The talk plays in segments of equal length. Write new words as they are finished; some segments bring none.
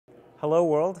Hello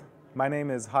world, my name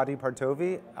is Hadi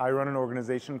Partovi. I run an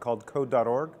organization called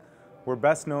Code.org. We're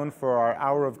best known for our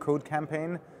Hour of Code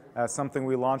campaign, something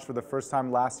we launched for the first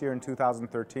time last year in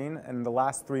 2013. And in the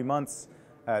last 3 months,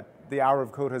 the Hour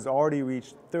of Code has already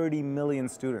reached 30 million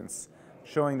students,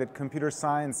 showing that computer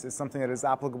science is something that is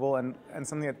applicable and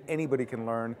something that anybody can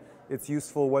learn. It's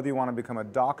useful whether you want to become a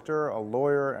doctor, a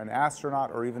lawyer, an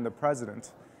astronaut, or even the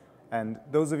president. And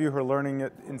those of you who are learning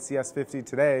it in CS50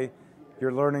 today,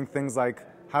 you're learning things like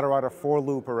how to write a for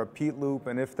loop, a repeat loop,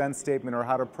 an if-then statement, or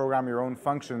how to program your own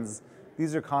functions.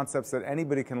 These are concepts that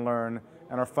anybody can learn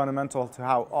and are fundamental to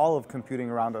how all of computing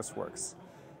around us works.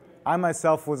 I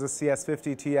myself was a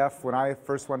CS50 TF when I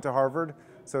first went to Harvard,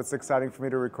 so it's exciting for me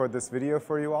to record this video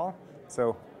for you all.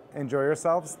 So enjoy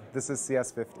yourselves. This is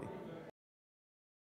CS50.